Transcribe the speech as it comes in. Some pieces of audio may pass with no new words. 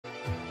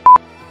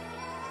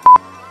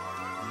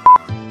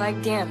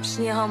Like damn,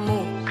 she in her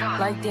mood.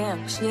 Like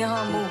damn, she in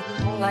her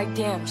mood. Like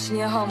damn, she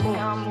in her mood.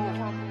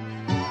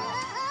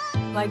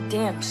 Like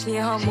damn, she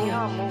in her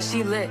mood.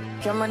 She lit,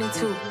 get money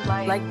too.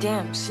 Like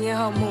damn, she in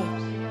her mood.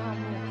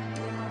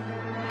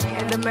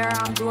 In the mirror,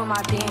 I'm doing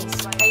my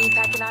dance. Ain't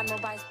packing out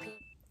nobody's pee.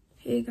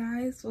 Hey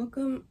guys,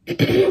 welcome.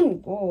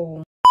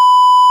 Whoa.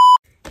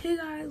 Hey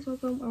guys,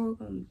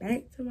 welcome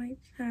back to my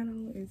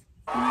channel. It's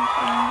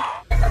Eva.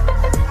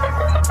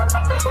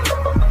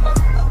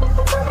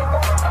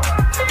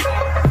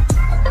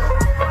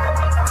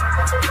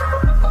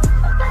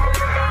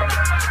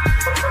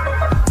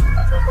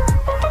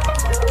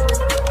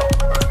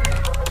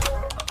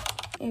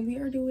 And we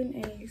are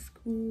doing a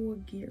school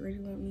get ready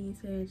with me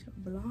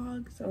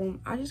vlog. So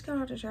I just got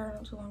out the shower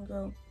not too long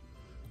ago,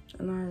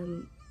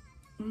 and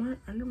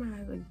under my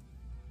eyes like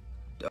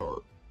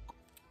dark.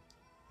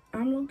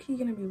 I'm low-key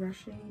gonna be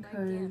rushing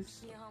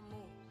because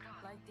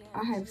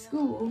I have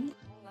school.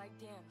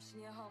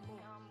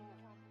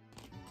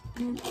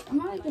 And I'm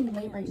not even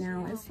late right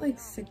now. It's like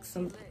 6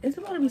 something. It's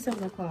about to be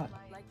 7 o'clock,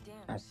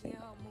 I think.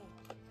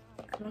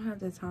 I don't have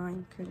the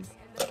time because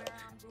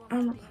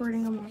I'm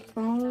recording on my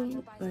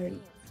phone, but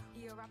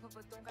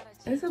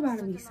it's about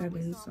to be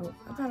 7, so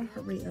I gotta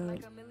hurry up.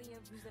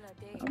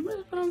 I'm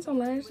gonna put on some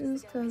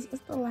lashes because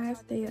it's the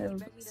last day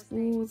of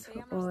school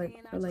for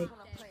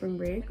spring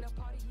break.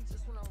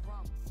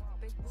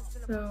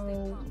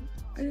 So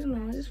I don't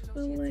know, I just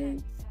feel like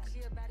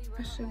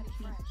I should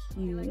be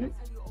cute,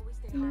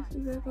 and that's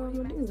exactly what I'm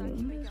gonna do.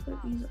 I'm gonna just put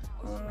these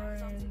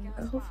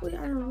on. Hopefully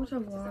I remember to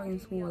vlog in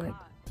school,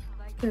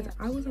 because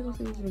I was supposed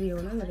to do this video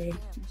another day,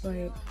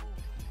 but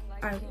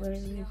I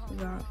literally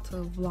forgot to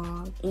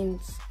vlog in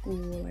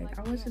school.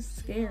 I was just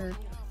scared,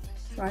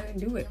 so I didn't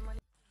do it.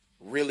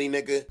 Really,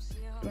 nigga?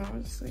 And I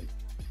was just like,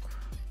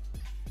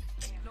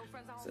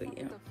 so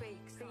yeah.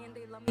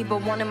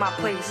 But one in my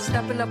place.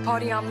 Step in the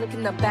party, I'm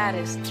looking the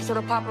baddest. So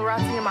the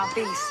paparazzi in my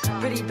face.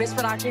 Pretty bitch,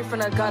 but I came from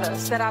the gutter.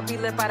 Said I'd be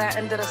lit by the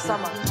end of the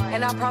summer.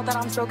 And I'm proud that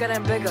I'm still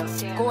getting bigger.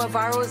 Going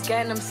viral is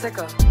getting them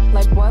sicker.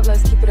 Like what?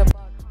 Let's keep it a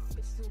buck.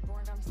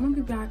 I'm gonna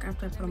be back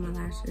after I put on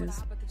my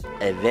lashes.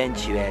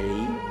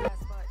 Eventually.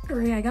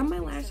 Alright, I got my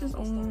lashes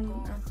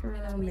on after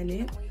a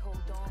minute.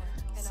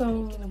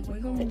 So we're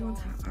gonna move on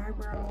to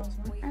eyebrows.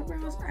 My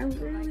eyebrows, I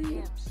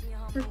really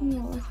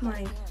freaking lost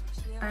my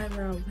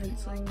eyebrow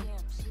pencil.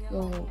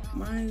 Well,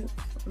 my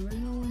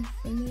original one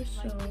finished,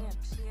 so,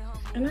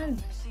 and I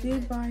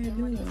did buy a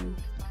new one,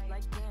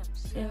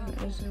 and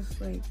it's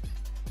just like,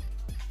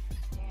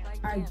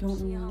 I don't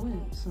know where it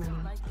went, so.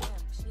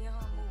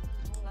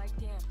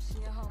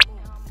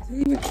 Is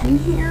it even in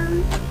here?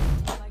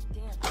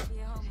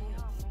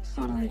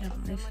 Oh my god,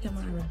 I should get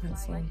my eyebrow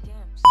pencil.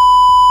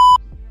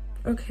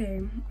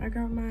 Okay, I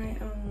got my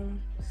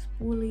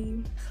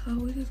spoolie. So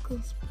we just go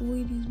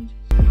spoolie these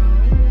bitches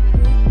out.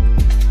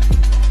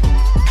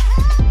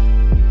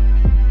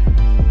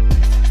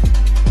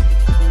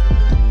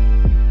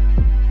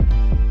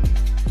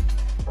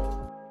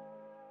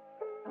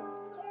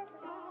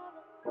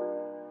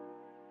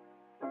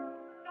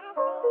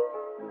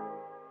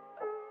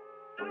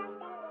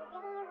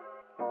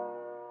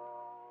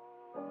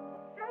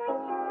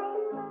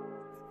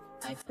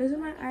 This is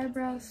my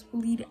eyebrows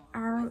spoolie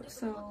out,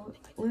 so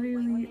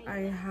literally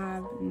I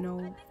have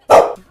no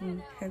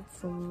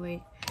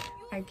pencil.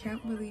 I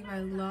can't believe I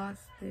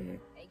lost it.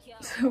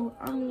 So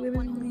I'm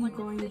literally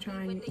going to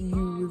try and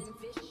use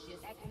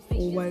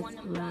what's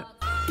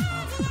left.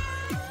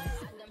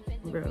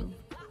 Bro.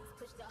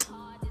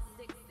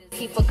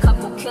 Keep a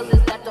couple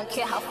killers that don't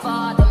care how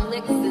far them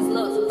niggas is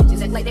look.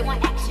 Bitches act like they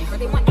want action, heard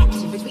they want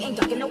action. Bitch, we ain't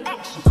talking no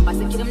action. I'm about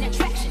to give them the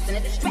traction, and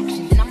the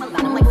distraction. Then I'ma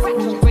line them like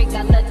fraction. Break,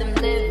 I let them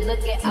live,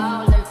 look at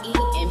all them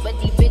eating. But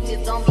these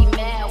bitches don't be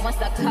mad once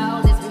I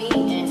call this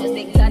meeting. Cause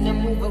they gotta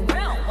move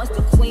around once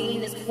the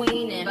queen is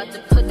queening. About to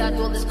put out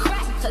all this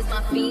crap, cause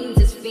my fiends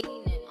is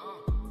fiending.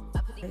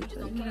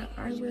 My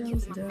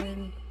eyebrows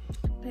done.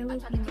 They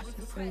look pretty much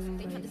the same,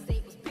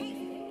 but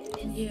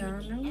yeah,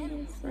 now we're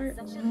gonna start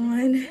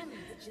on.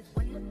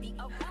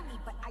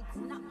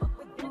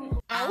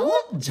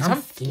 Oh,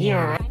 jump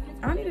scare.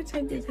 I need to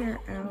take this hair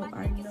out.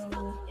 I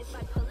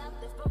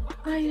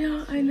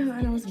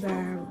know it's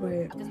bad,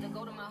 but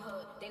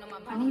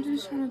I'm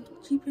just trying to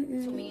keep it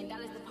in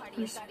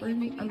for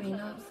spring. I mean,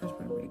 not for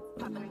spring break,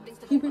 but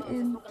keep it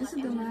in. This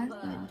is the last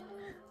one.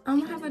 I'm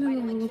gonna have it in a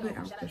little bit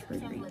after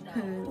spring break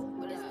because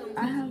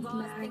I have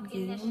mad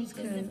games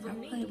because I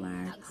play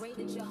lax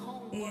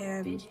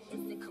and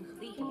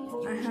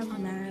I have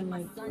mad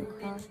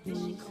lacrosse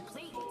games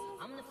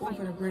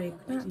over the break.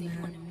 Not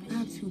mad. I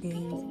have 2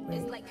 games,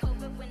 but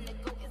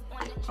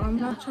I'm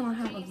not trying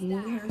to have a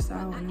new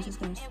hairstyle and it's just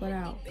gonna sweat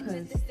out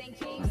because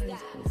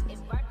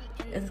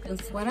it's gonna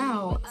sweat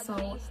out. So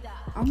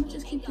I'm gonna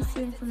just keep this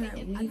in for that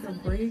week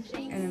of break,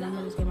 and then I'm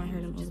gonna just get my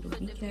hair done over the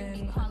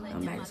weekend.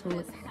 I'm back to school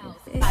with a hair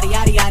fit.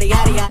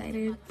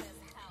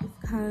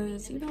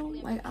 Because, you know,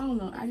 I don't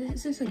know.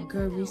 It's just a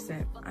good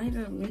reset. I need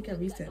to make a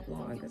reset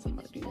vlog. That's what I'm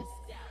about to do.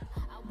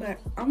 But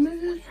I'm gonna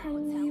just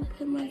probably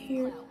put my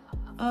hair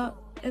up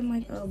in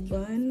like a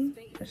bun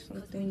or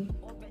something.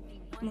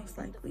 Most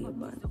likely a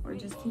bun, or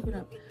just keep it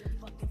up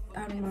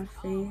out of my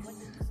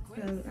face,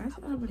 because that's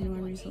what I've been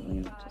doing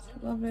recently. I just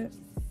love it.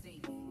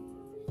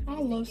 I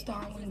love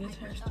styling this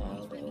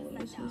hairstyle though.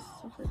 This is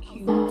super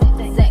cute.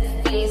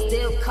 Sexy,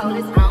 still cold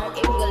as on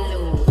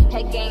igloo.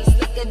 Head game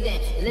slicker than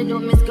little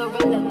Miss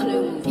Gorilla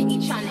Glue. He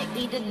tryna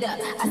eat it up.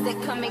 I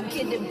said come and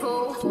get it,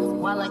 boo.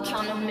 While I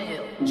count a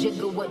meal,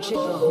 jiggle what,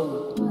 jiggle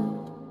who.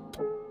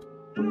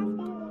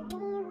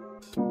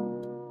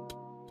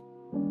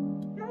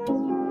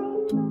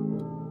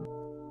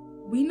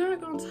 We not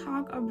gonna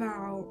talk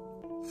about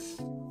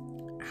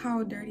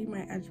how dirty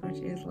my edge brush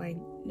is. Like,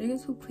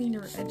 niggas who clean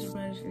their edge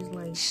brush is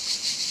like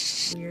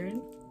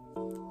weird,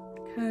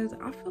 because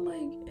I feel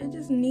like it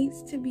just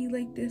needs to be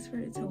like this for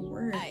it to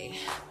work.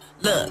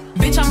 Look,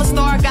 bitch, I'm a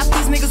star, got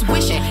these niggas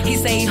wishing. He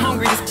say he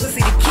hungry, this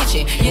pussy the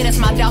kitchen. Yeah, that's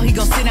my doubt, he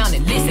gon' sit down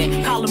and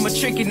listen. Call him a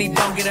trick and he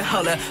don't get a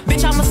holler.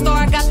 Bitch, I'm a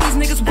star, got these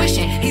niggas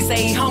wishing. He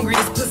say he hungry,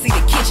 this pussy the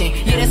kitchen.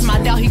 Yeah, that's my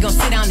doubt, he gon'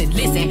 sit down and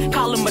listen.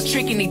 Call him a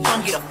trick and he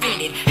don't get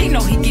offended. He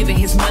know he giving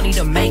his money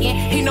to Megan.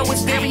 He know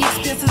it's very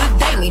expensive to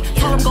daily.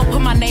 Told him go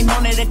put my name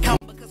on that account,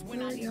 because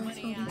when I need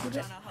money, I'm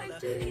tryna holler.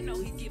 He know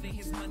he giving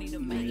his money to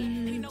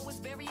Megan. He know it's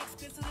very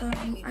expensive to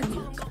daily.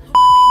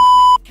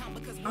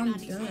 I'm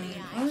done.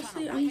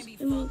 Honestly, I don't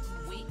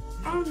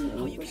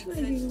know. What should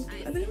I do?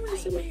 I think I'm gonna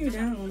sit my hair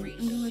down and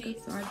do like a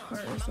side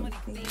part or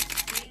something.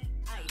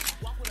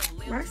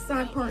 My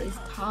side part is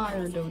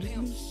tired though.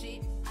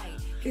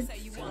 It's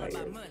tired.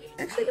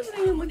 Actually, it doesn't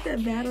even look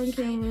that bad on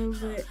camera,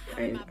 but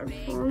I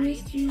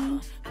promise you,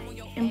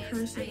 in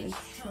person, it's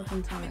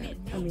fucking tired.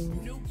 I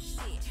mean,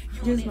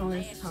 just know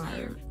it's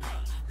tired.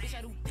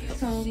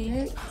 So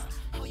next,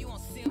 I'm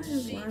gonna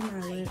just line my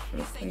lip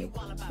real quick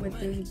with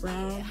this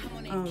brown,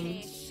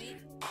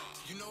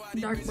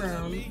 dark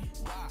brown.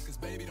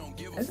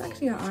 It's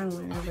actually an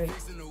eyeliner, but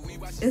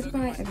it's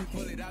by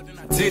MK.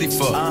 Titty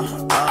fuck.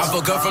 I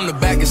fuck up from the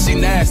back and she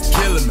nasty,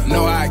 killing me.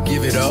 No, I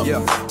give it up.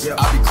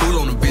 I be cool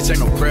on the bitch, ain't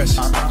no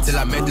pressure. Till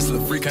I met this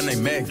little freak, her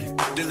name Maggie.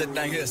 This little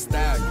thing here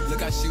style.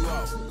 Look how she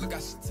walk, look how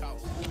she talk.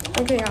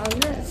 Okay, y'all,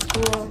 we're at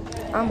school.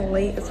 I'm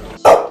late as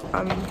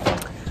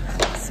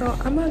so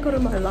I'm gonna go to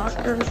my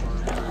locker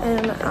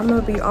and I'm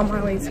gonna be on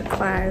my way to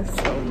class.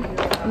 So I'm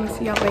gonna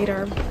see y'all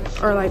later,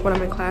 or like when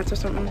I'm in class or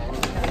something.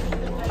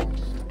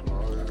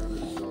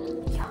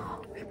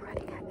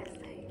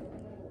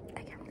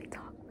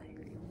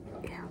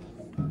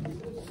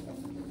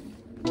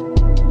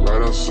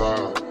 Right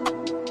outside,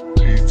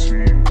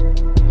 PT,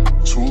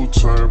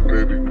 two-turn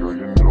baby girl,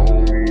 you know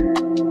me.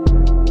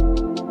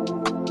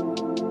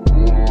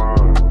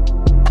 Woman,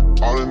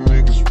 all the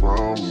niggas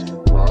around me,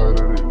 ride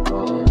or they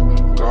die.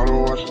 Gotta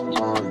watch the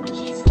time, cause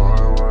it's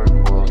flying like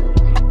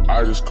mine. I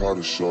just caught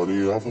a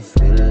shorty off a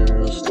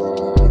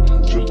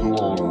Finsta. Just the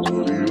one on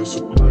hoodie, it's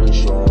a clean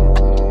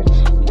shot.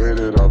 Way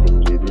that I've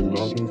been living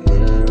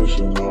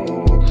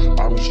unconventional.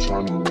 I'm just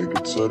trying to make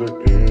it to the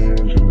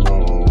end, you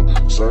know.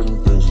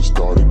 Certain things have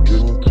started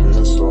getting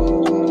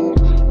closer.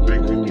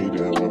 Think we need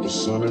to have a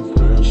son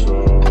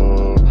adventure.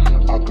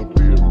 I could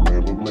be a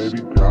man, but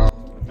maybe God.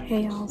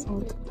 Hey y'all, so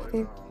it's the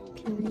 5th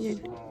period.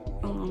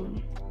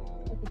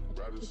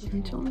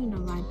 I'm chilling in the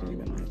library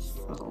by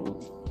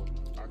myself.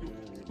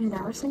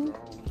 Embarrassing,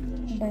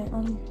 but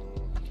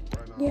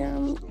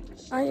yeah,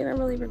 I didn't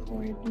really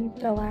record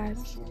the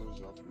last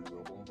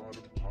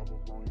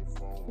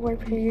 4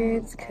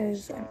 periods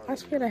because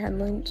last period I had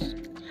lunch.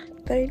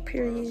 3rd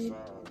period,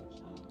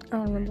 I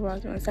don't remember what I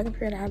was doing. 2nd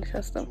period I had to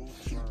test them.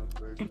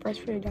 And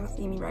 1st period y'all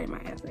see me writing my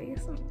essay.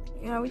 So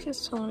yeah, we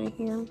just chilling in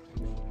here.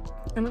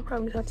 And I'll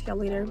probably talk to y'all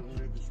later,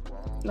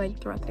 like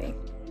throughout the day.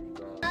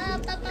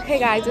 Hey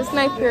guys, it's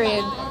 9th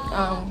period.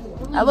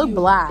 I look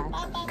black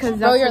because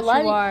that's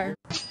what you are.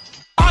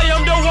 I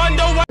am the one.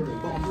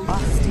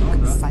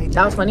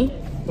 That was funny.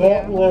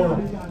 Yeah.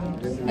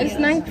 It's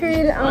 9th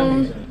period.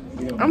 I'm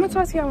gonna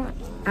talk to y'all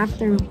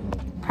after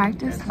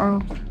practice,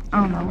 or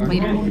I don't know,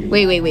 later.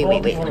 Wait.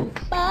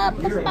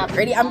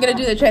 Ready? I'm gonna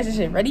do the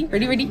transition. Ready? Hey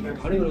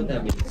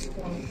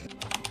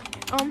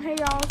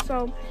y'all.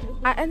 So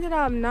I ended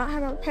up not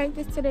having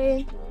practice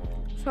today.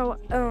 So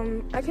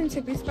I came to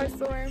the Beast Buy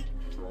store,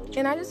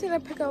 and I just need to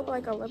pick up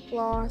like a lip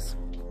gloss.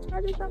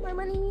 I just got my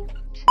money.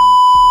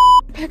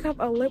 Pick up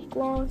a lip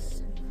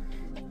gloss,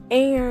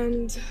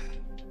 and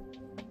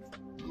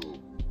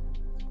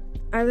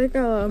I think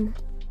I'm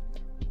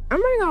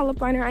running out of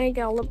lip liner. I need to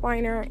get a lip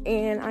liner,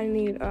 and I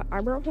need an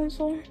eyebrow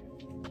pencil,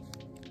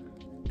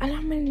 and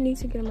I'm gonna need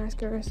to get a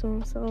mascara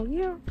soon. So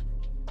yeah,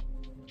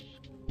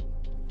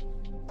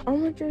 I'm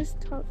gonna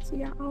just talk to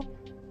y'all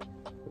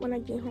when I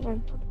get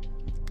home.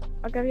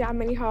 I'll give y'all a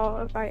mini haul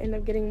if I end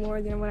up getting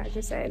more than what I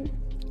just said.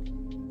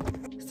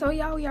 So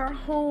y'all, we are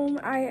home.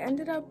 I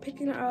ended up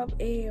picking up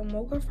a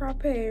mocha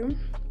frappe.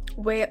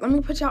 Wait, let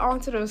me put y'all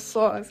onto the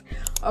sauce.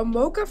 A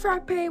mocha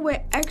frappe with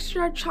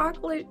extra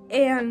chocolate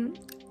and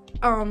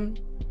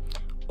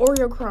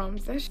Oreo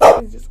crumbs. That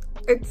shit is just,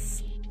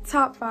 it's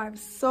top 5,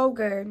 so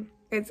good.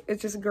 It's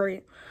just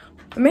great.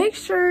 Make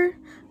sure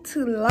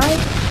to like,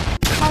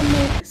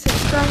 comment,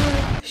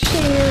 subscribe,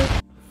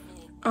 share.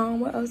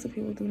 What else do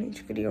people do in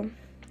each video?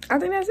 I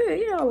think that's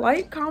it. Yeah,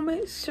 like,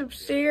 comment,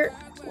 share.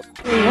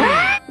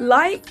 What?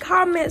 Like,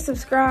 comment,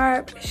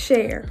 subscribe,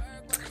 share.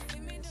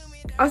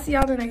 I'll see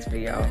y'all in the next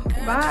video.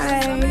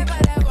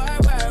 Bye.